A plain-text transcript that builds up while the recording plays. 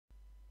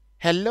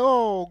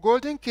Hello,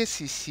 Golden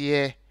Case is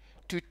here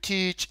to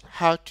teach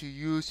how to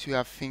use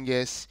your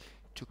fingers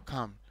to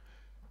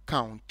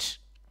count.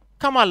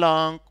 Come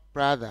along,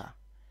 brother.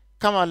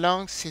 Come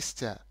along,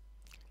 sister.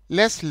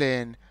 Let's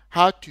learn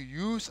how to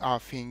use our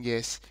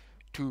fingers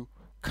to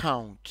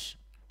count,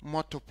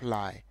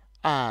 multiply,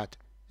 add,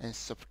 and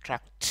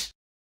subtract.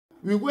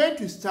 We're going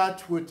to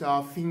start with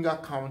our finger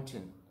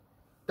counting.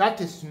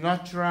 That is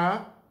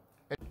natural.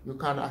 You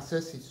can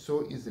access it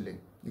so easily.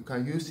 You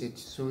can use it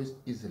so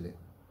easily.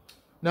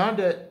 Now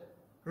the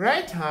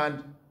right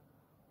hand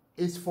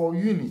is for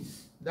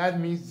units.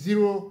 That means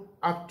 0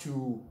 up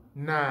to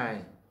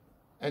 9.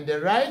 And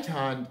the right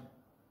hand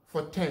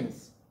for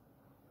tens.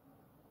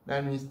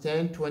 That means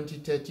 10, 20,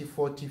 30,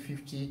 40,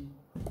 50,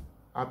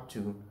 up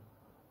to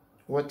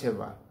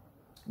whatever.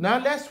 Now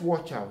let's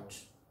watch out.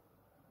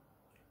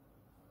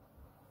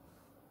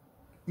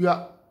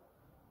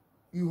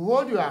 You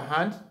hold your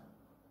hand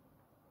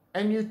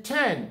and you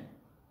turn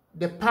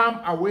the palm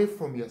away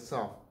from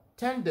yourself.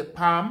 Turn the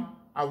palm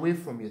away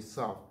from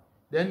yourself.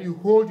 Then you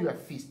hold your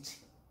fist.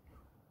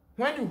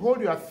 When you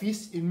hold your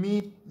fist, it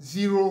means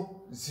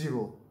 0,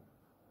 0,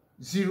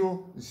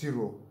 0,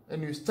 0.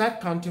 And you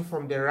start counting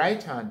from the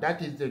right hand.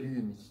 That is the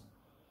unit.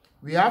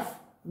 We have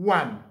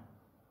 1,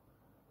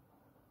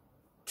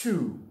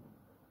 2,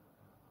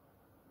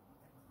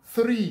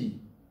 3,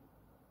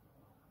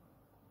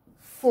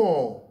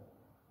 4.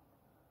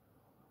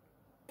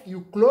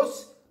 You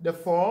close the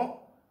 4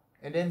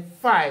 and then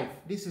 5.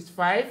 This is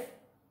 5.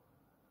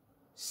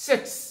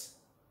 6.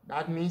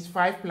 That means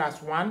 5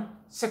 plus 1,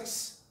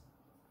 6.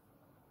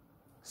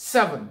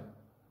 7.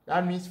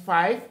 That means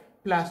 5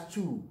 plus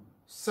 2,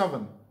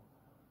 7.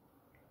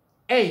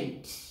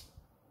 8.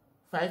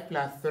 5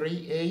 plus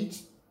 3,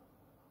 8.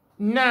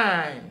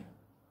 9.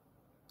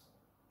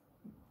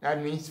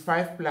 That means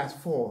 5 plus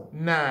 4,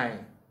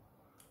 9.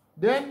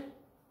 Then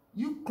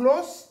you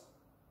close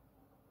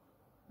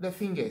the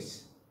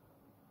fingers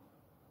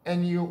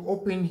and you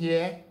open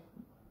here.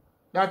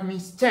 That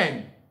means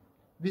 10.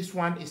 This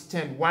one is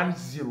 10, 1,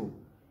 0.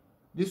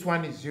 This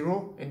one is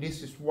 0 and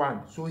this is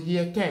 1. So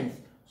here 10.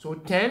 So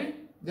 10,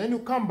 then you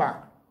come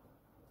back.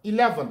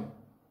 11,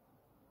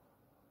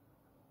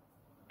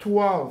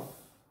 12,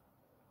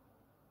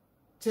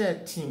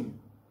 13,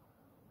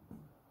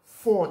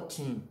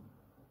 14,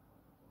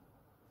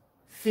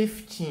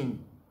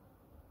 15,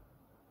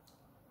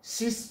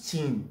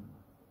 16,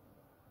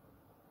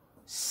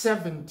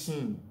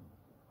 17,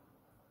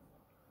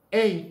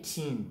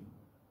 18,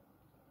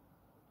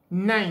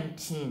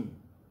 19.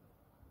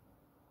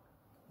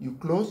 You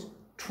close.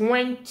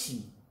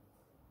 20,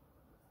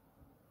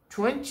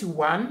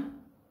 21,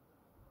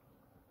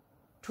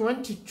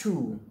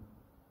 22,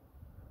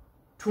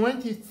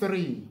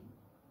 23,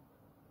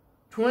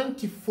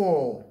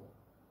 24,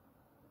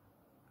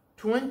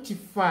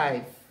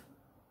 25,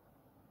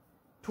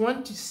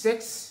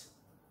 26,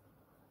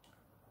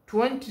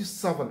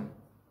 27,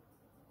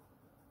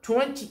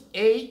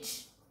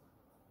 28,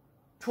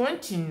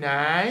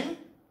 29,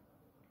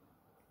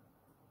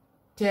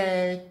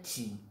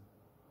 30.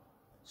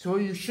 So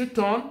you shoot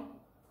on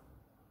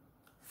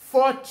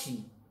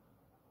 40,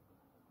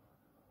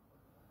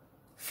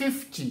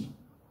 50,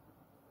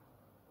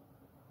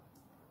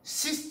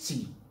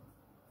 60,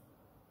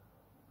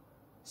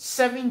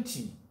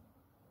 70,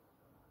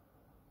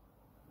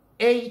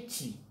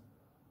 80,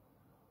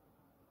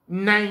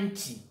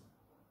 90,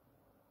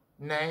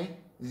 90,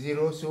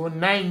 so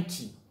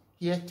 90.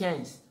 Here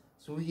tens.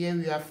 So here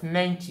we have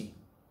 90.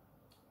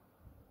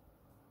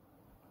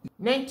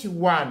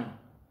 91,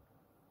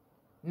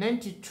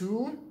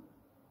 92,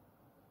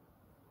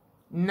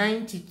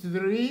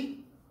 93,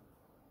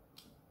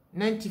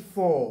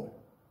 94,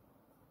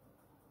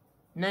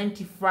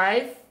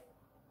 95,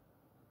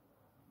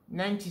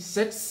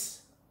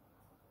 96,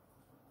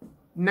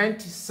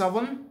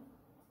 97,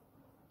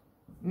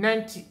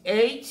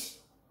 98,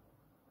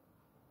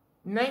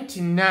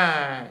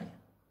 99.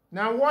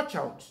 Now watch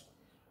out.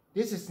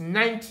 This is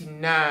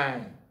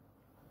 99.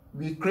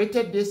 We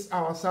created this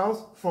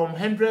ourselves from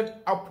 100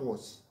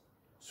 upwards.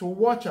 So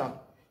watch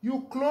out.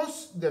 You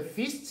close the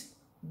fist,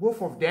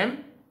 both of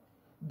them.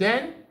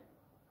 Then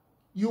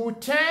you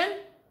turn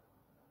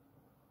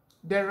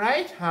the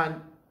right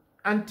hand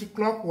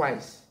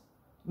anti-clockwise,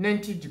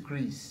 90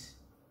 degrees,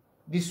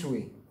 this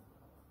way.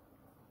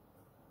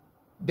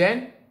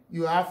 Then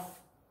you have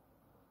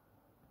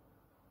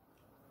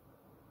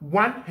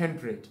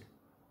 100.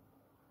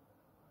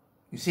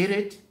 You see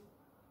it?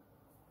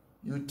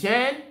 You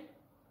turn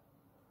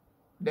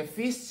the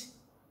fist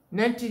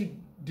 90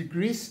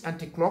 degrees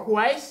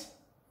anti-clockwise.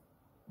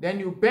 Then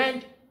you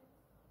bend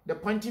the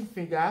pointing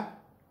finger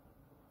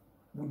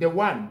with the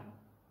 1.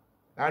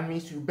 That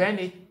means you bend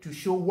it to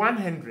show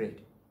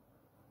 100.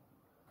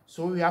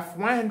 So we have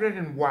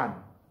 101,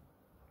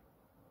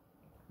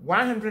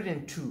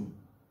 102.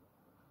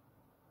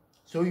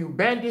 So you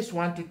bend this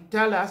one to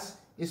tell us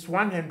it's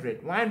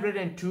 100,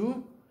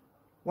 102,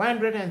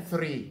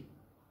 103,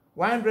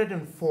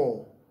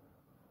 104.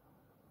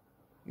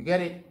 You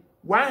get it?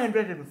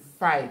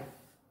 105,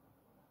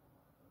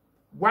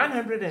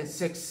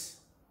 106.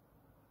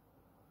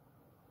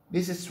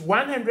 This is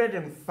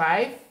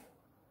 105,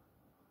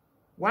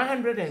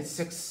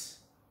 106.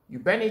 You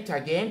bend it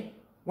again.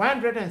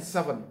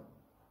 107,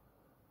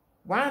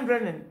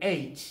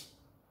 108,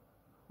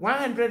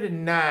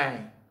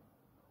 109.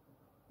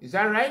 Is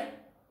that right?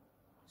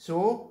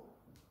 So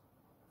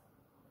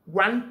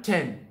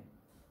 110,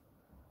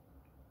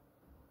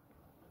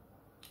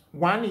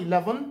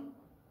 111,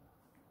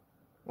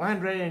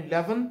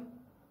 111,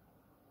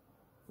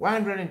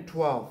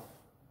 112,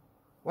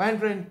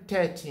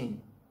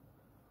 113,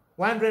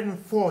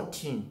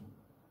 114,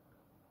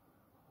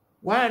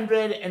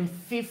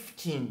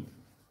 115,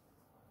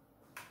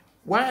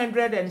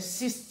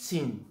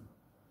 116,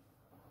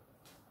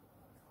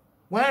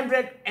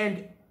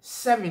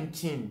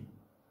 117,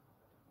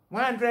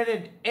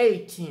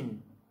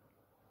 118,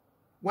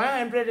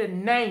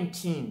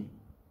 119.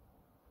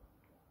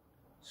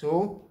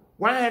 So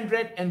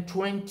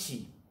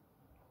 120,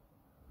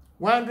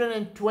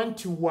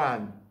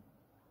 121,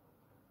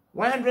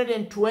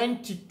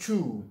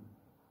 122,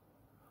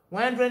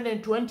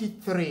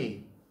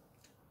 123,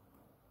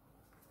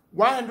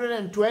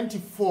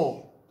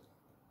 124,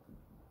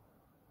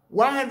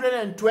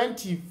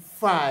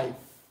 125,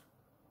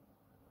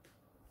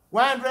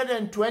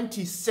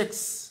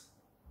 126,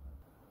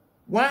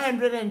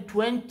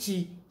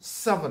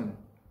 127,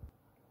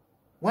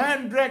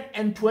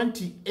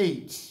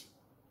 128,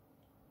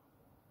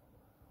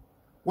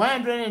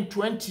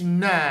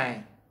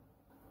 129,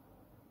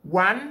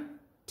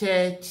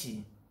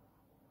 130,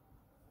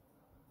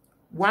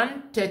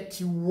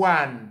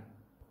 131,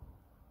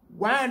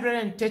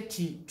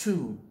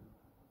 132,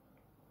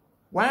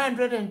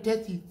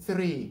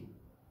 133,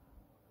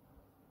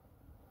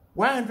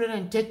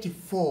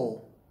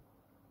 134,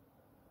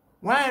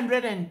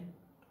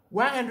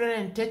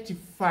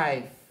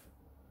 135,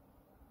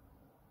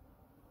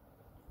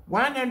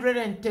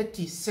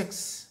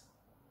 136,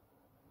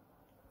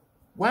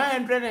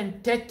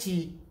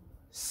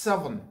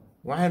 137,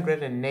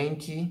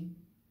 190,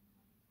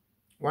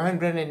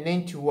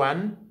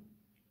 191,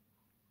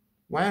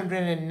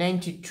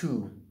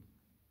 192,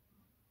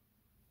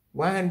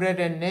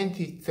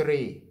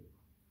 193,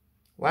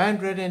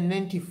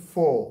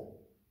 194,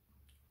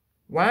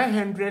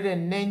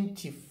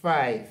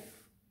 195,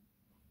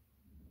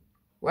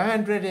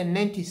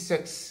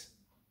 196,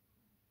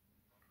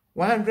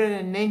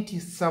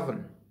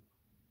 197,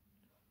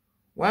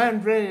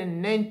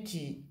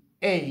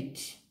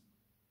 198,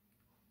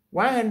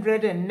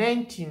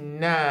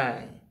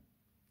 199.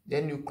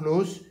 Then you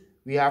close,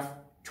 we have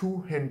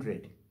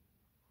 200.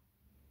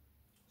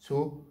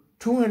 So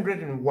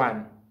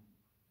 201,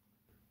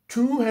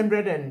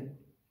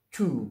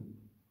 202,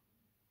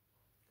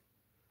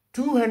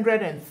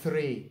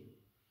 203.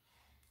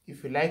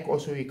 If you like,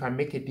 also you can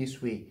make it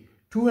this way.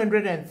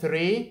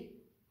 203.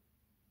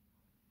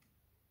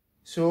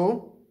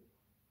 So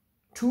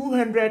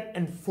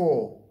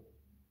 204,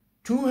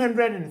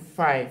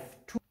 205,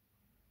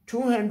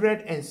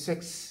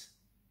 206,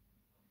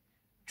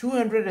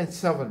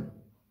 207,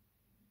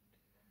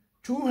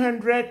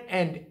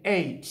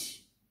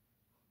 208,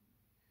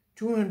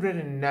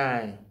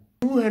 209,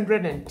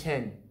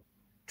 210,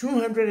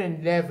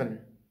 211,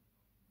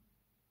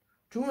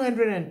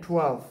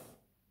 212,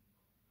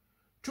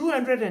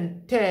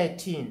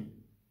 213,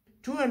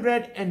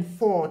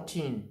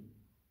 214,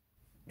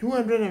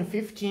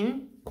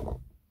 215,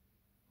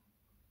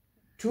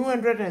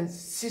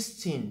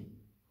 216,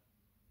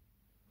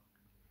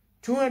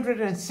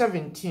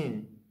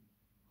 217,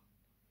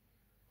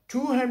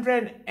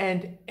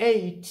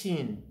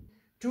 218,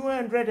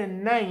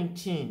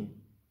 219,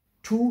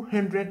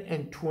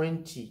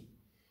 220,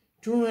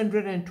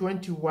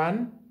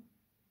 221,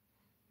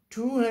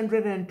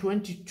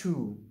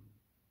 222,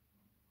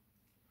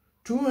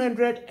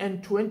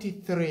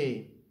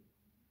 223,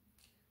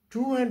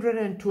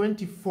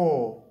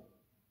 224,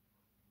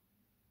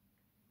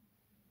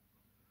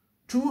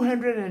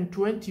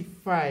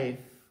 225,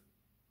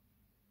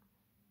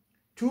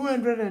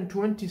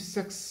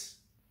 226,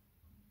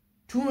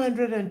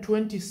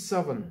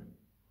 227,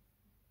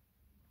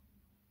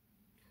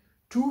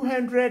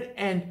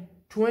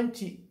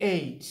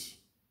 228,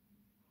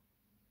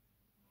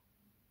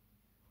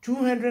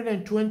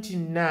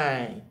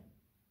 229.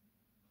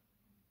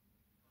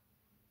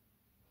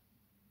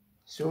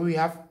 So we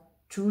have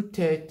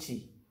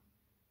 230,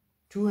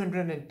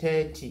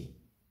 230,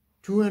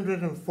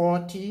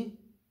 240,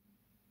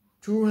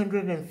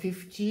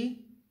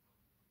 250,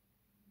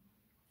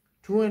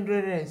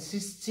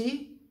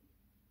 260,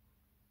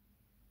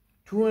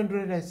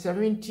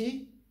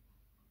 270,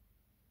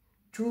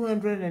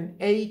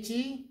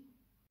 280,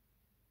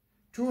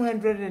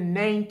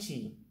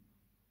 290,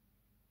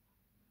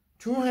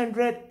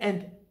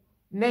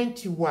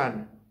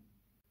 291,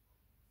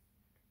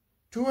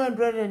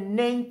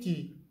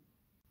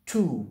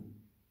 292,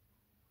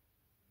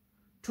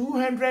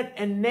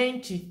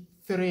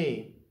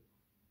 293,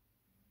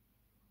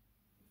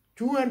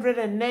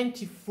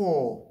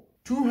 294,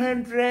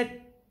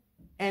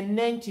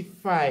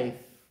 295,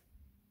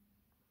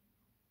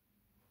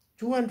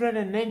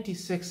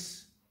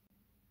 296,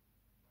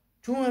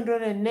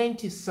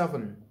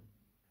 297,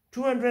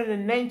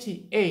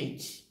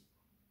 298,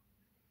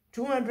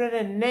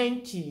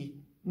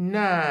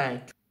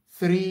 299,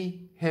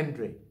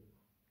 300,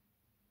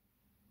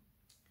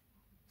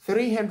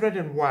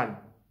 301,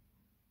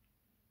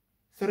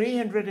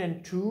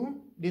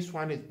 302, this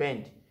one is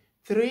bent,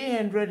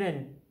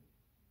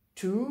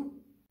 302,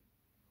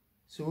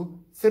 so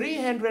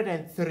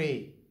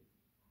 303,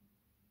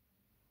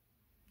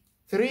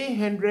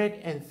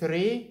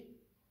 303,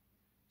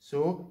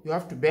 so you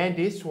have to bend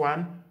this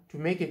one to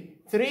make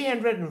it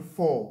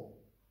 304,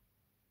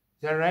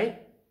 is that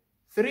right?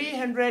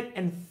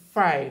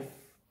 305,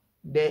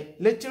 the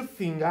little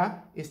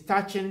finger is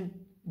touching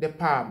the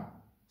palm,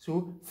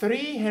 so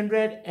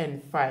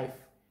 305,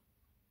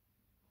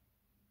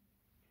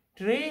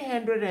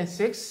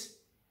 306,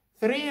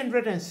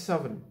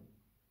 307,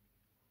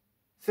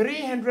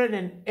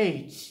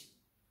 308,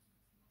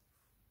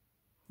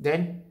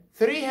 then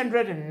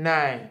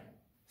 309,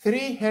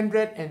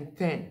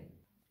 310,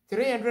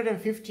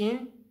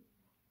 315,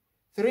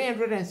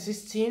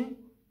 316,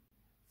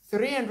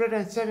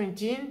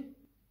 317,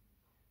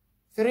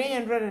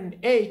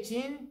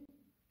 318,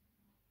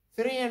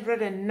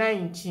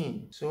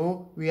 319.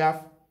 So we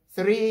have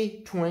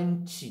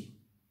 320,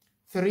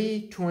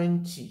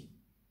 320,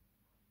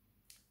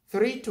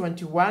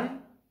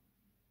 321,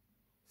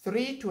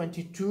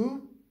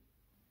 322,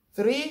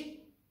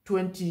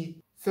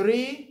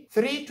 323,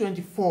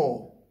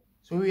 324.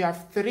 So we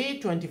have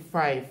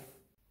 325,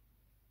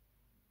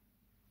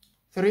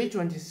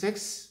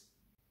 326,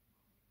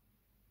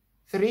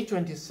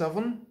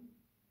 327,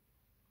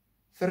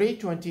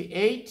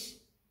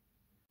 328,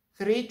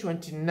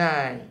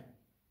 329.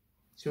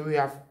 So we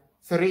have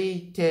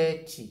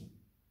 330.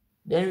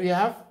 Then we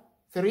have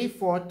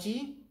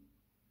 340,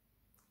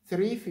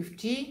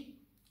 350,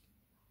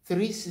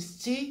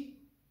 360,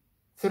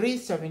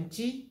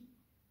 370,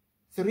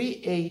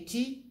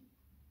 380,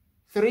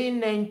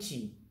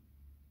 390,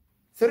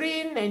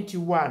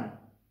 391,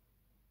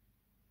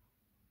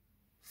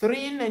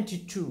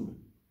 392,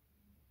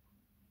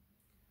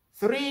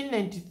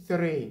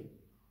 393,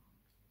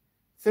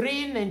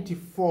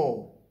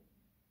 394,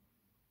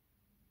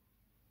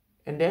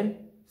 and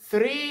then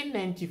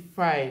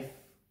 395,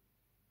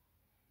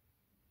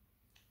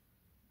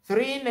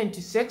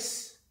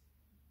 396,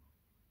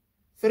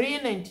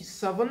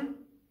 397,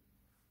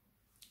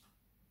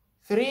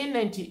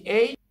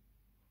 398,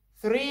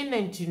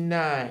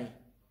 399.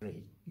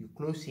 You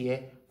close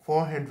here.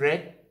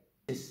 400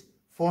 is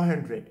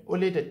 400.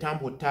 Only the thumb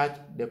will touch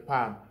the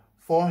palm.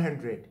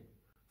 400,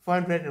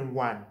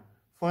 401,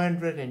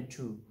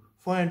 402,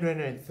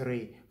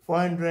 403,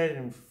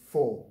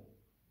 404.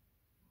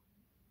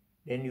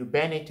 Then you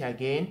bend it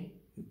again.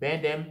 You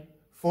bend them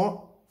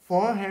for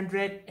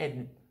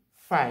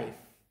 405,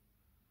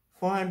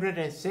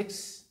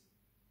 406,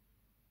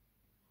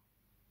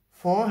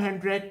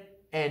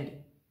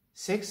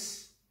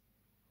 406,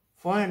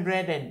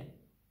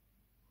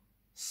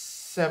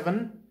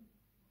 407,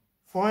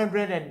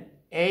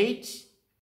 408,